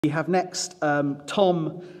We have next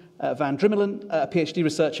Tom van Drimmelen, a PhD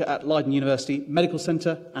researcher at Leiden University Medical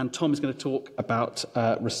Centre, and Tom is going to talk about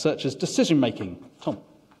researchers' decision-making. Tom.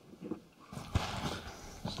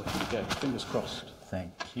 So here we go, fingers crossed.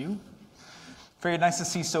 Thank you. Very nice to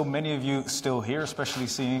see so many of you still here, especially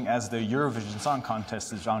seeing as the Eurovision Song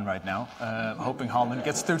Contest is on right now. Hoping Holland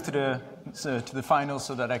gets through to the finals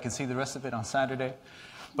so that I can see the rest of it on Saturday.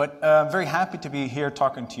 But I'm very happy to be here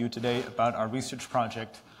talking to you today about our research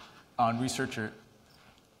project on researcher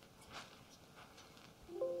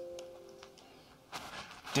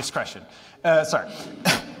discretion.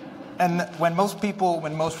 And when most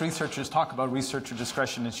researchers talk about researcher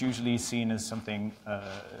discretion, it's usually seen as something,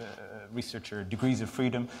 researcher degrees of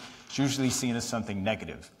freedom, it's usually seen as something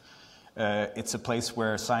negative. It's a place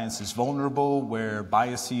where science is vulnerable, where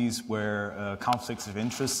biases, where conflicts of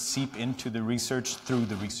interest seep into the research through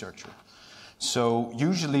the researcher. So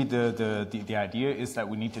usually the idea is that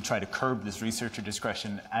we need to try to curb this researcher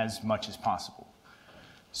discretion as much as possible.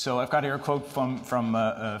 So I've got here a quote from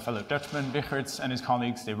a fellow Dutchman, Richards, and his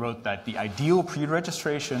colleagues. They wrote that the ideal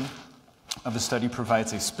pre-registration of a study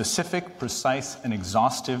provides a specific, precise, and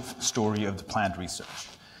exhaustive story of the planned research.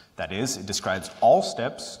 That is, it describes all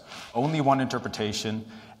steps, only one interpretation,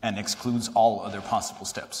 and excludes all other possible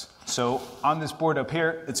steps. So on this board up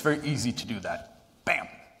here, it's very easy to do that. Bam!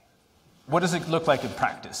 What does it look like in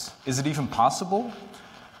practice? Is it even possible?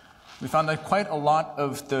 We found that quite a lot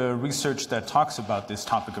of the research that talks about this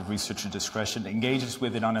topic of researcher discretion engages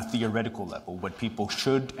with it on a theoretical level, what people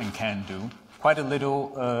should and can do. Quite a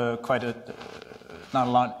little, not a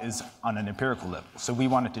lot is on an empirical level. So we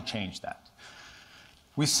wanted to change that.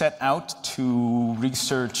 We set out to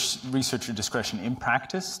research researcher discretion in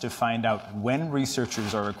practice to find out when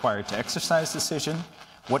researchers are required to exercise decision,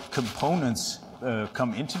 what components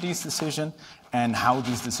come into these decisions, and how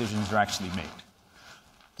these decisions are actually made.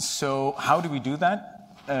 So how do we do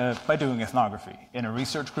that? By doing ethnography in a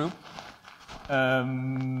research group.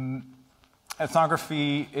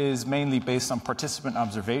 Ethnography is mainly based on participant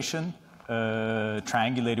observation,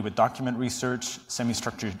 triangulated with document research,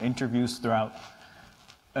 semi-structured interviews throughout.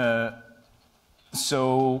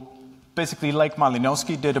 So basically like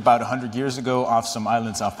Malinowski did about 100 years ago off some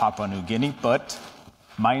islands off Papua New Guinea, but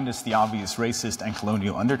minus the obvious racist and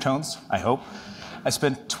colonial undertones, I hope. I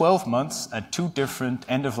spent 12 months at 2 different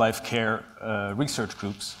end-of-life care research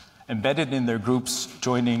groups, embedded in their groups,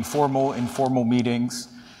 joining formal, informal meetings,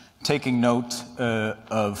 taking note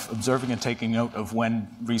observing and taking note of when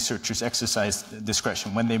researchers exercised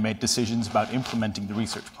discretion, when they made decisions about implementing the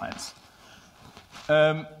research plans.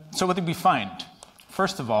 So what did we find?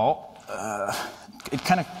 First of all, it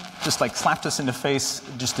kind of just like slapped us in the face,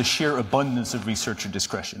 just the sheer abundance of researcher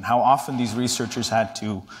discretion, how often these researchers had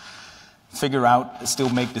to figure out, still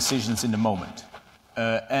make decisions in the moment.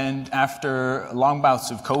 And after long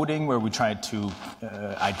bouts of coding where we tried to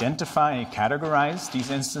identify and categorize these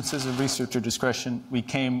instances of researcher discretion, we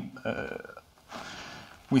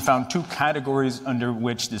found 2 categories under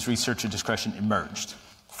which this researcher discretion emerged.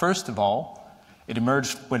 First of all, it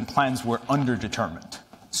emerged when plans were underdetermined.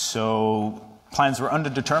 So plans were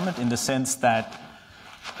underdetermined in the sense that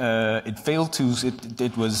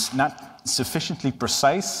it was not sufficiently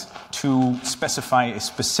precise to specify a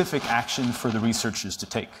specific action for the researchers to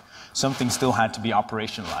take. Something still had to be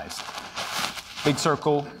operationalized. Big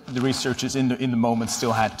circle, the researchers in the moment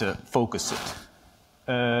still had to focus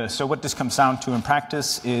it. So what this comes down to in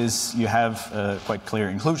practice is you have quite clear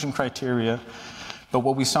inclusion criteria, but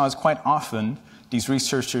what we saw is quite often these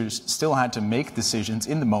researchers still had to make decisions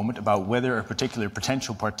in the moment about whether a particular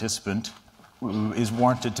potential participant is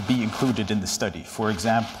warranted to be included in the study. For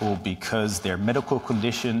example, because their medical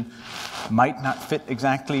condition might not fit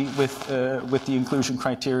exactly with the inclusion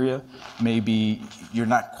criteria. Maybe you're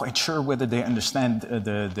not quite sure whether they understand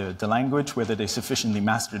the language, whether they sufficiently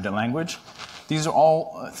mastered the language. These are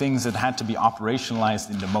all things that had to be operationalized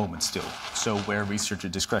in the moment still, so where researcher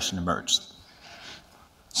discretion emerged.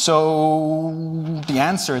 So the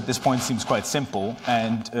answer at this point seems quite simple,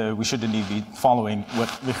 and we should indeed be following what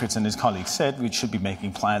Richards and his colleagues said. We should be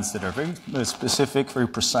making plans that are very specific, very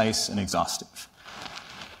precise, and exhaustive.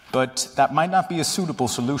 But that might not be a suitable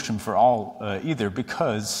solution for all either,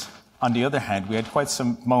 because, on the other hand, we had quite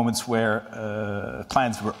some moments where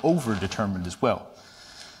plans were overdetermined as well.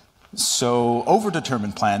 So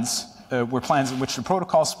overdetermined plans were plans in which the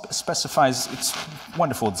protocol specifies, it's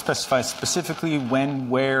wonderful, it specifies specifically when,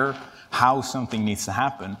 where, how something needs to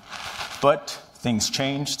happen, but things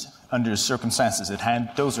changed under circumstances at hand.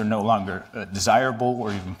 Those are no longer desirable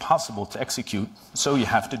or even possible to execute, so you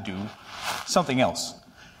have to do something else.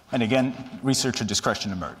 And again, researcher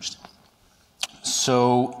discretion emerged.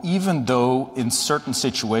 So even though in certain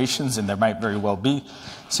situations, and there might very well be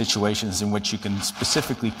situations in which you can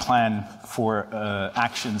specifically plan for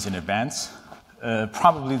actions in advance,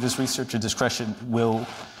 probably this researcher discretion will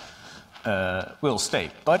stay.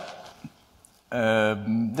 But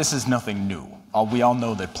this is nothing new. We all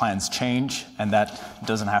know that plans change, and that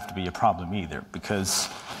doesn't have to be a problem either, because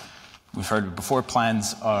we've heard it before,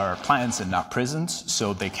 plans are plans and not prisons,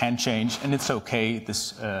 so they can change, and it's okay.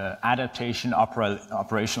 This adaptation,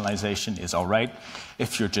 operationalization is all right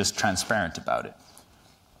if you're just transparent about it.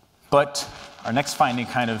 But our next finding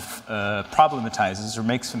kind of problematizes or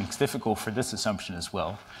makes things difficult for this assumption as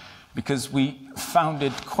well, because we found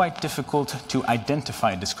it quite difficult to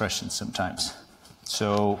identify discretion sometimes.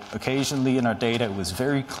 So occasionally in our data, it was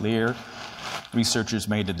very clear researchers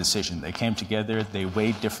made a decision. They came together, they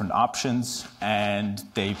weighed different options, and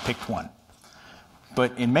they picked one.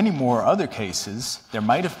 But in many more other cases, there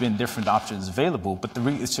might have been different options available, but the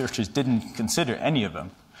researchers didn't consider any of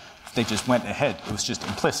them. They just went ahead. It was just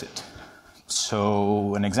implicit.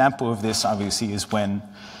 So an example of this, obviously, is when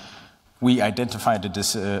we identified a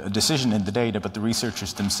decision in the data, but the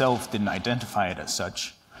researchers themselves didn't identify it as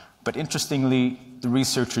such. But interestingly, the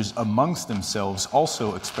researchers amongst themselves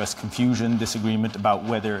also expressed confusion, disagreement about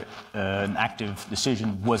whether an active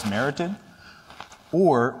decision was merited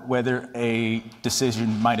or whether a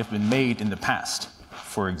decision might have been made in the past.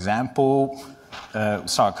 For example, we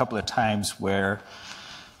saw a couple of times where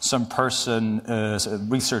some person, a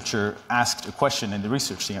researcher, asked a question in the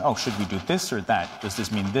research team, oh, should we do this or that? Does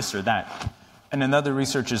this mean this or that? And another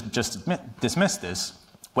researcher just dismissed this.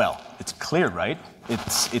 Well, it's clear, right?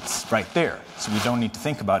 It's right there, so we don't need to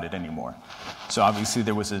think about it anymore. So obviously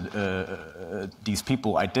there was these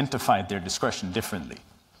people identified their discretion differently.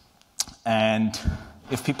 And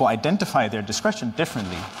if people identify their discretion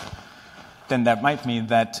differently, then that might mean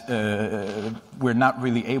that we're not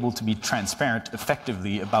really able to be transparent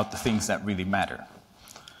effectively about the things that really matter.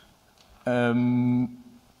 Tying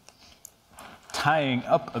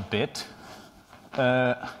up a bit,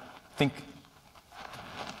 I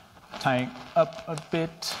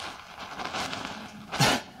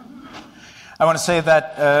want to say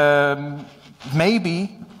that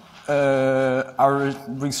maybe our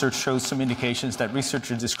research shows some indications that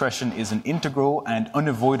researcher discretion is an integral and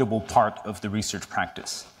unavoidable part of the research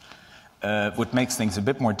practice. What makes things a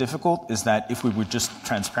bit more difficult is that if we were just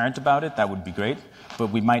transparent about it, that would be great, but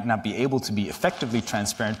we might not be able to be effectively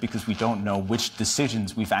transparent because we don't know which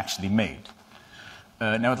decisions we've actually made.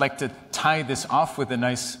 Now I'd like to tie this off with a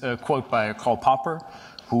nice quote by Karl Popper,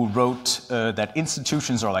 who wrote that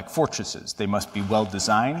institutions are like fortresses. They must be well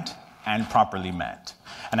designed and properly manned.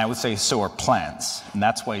 And I would say so are plans. And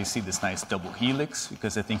that's why you see this nice double helix,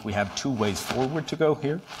 because I think we have two ways forward to go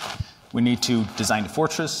here. We need to design the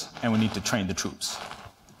fortress, and we need to train the troops.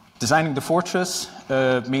 Designing the fortress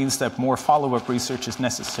means that more follow-up research is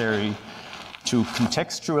necessary to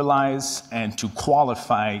contextualize and to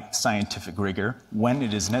qualify scientific rigor when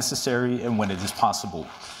it is necessary and when it is possible.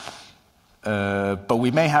 But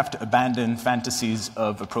we may have to abandon fantasies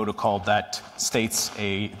of a protocol that states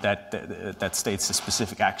states a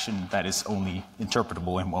specific action that is only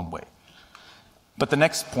interpretable in one way. But the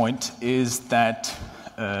next point is that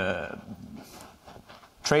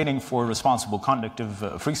training for responsible conduct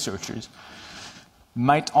of researchers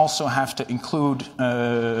might also have to include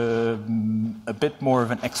a bit more of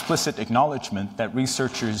an explicit acknowledgement that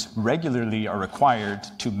researchers regularly are required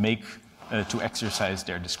to exercise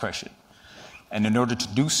their discretion. And in order to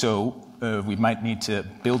do so, we might need to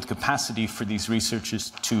build capacity for these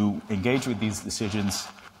researchers to engage with these decisions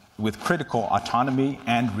with critical autonomy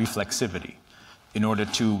and reflexivity in order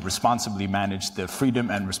to responsibly manage the freedom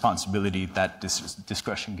and responsibility that this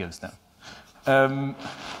discretion gives them.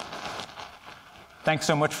 Thanks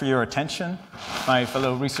so much for your attention. My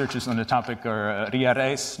fellow researchers on the topic are Ria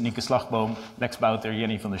Reis, Nieke Slagboom, Lex Bouter,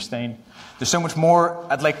 Jenny van der Steen. There's so much more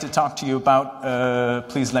I'd like to talk to you about.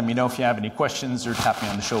 Please let me know if you have any questions or tap me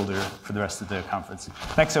on the shoulder for the rest of the conference.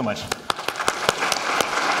 Thanks so much.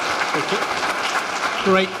 Thank you.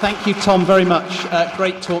 Great, thank you, Tom, very much.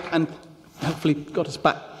 Great talk, and hopefully got us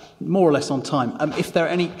back more or less on time. If there are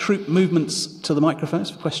any troop movements to the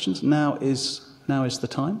microphones for questions, now is the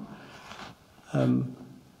time. To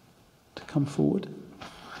come forward.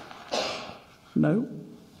 No?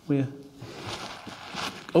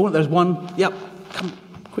 Oh, there's one. Yep. Come,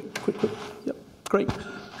 quick. Yep. Great.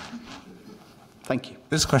 Thank you.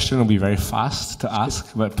 This question will be very fast to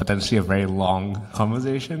ask, but potentially a very long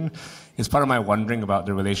conversation. It's part of my wondering about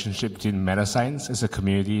the relationship between meta-science as a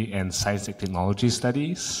community and science and technology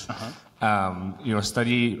studies. Your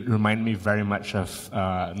study reminded me very much of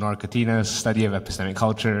Nora Catina's study of epistemic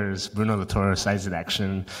cultures, Bruno Latour's Science in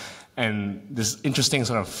Action, and this interesting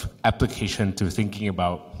sort of application to thinking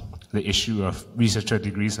about the issue of researcher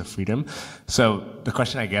degrees of freedom. So the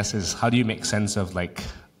question, I guess, is how do you make sense of, like,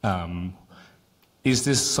 is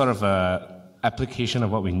this sort of a application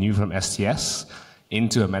of what we knew from STS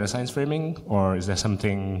into a meta-science framing, or is there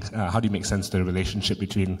something, how do you make sense of the relationship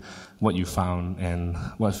between what you found and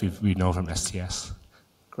what we know from STS?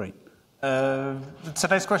 Great. It's a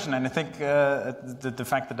nice question, and I think the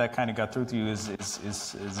fact that I kind of got through to you is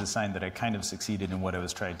a sign that I kind of succeeded in what I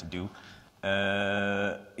was trying to do.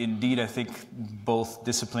 Indeed, I think both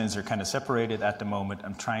disciplines are kind of separated at the moment.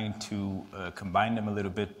 I'm trying to combine them a little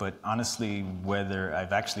bit, but honestly, whether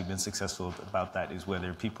I've actually been successful about that is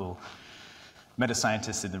whether people,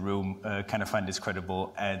 meta-scientists in the room, kind of find this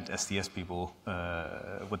credible, and STS people,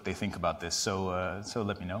 what they think about this. So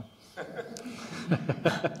let me know.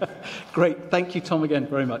 Great. Thank you, Tom, again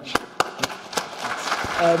very much.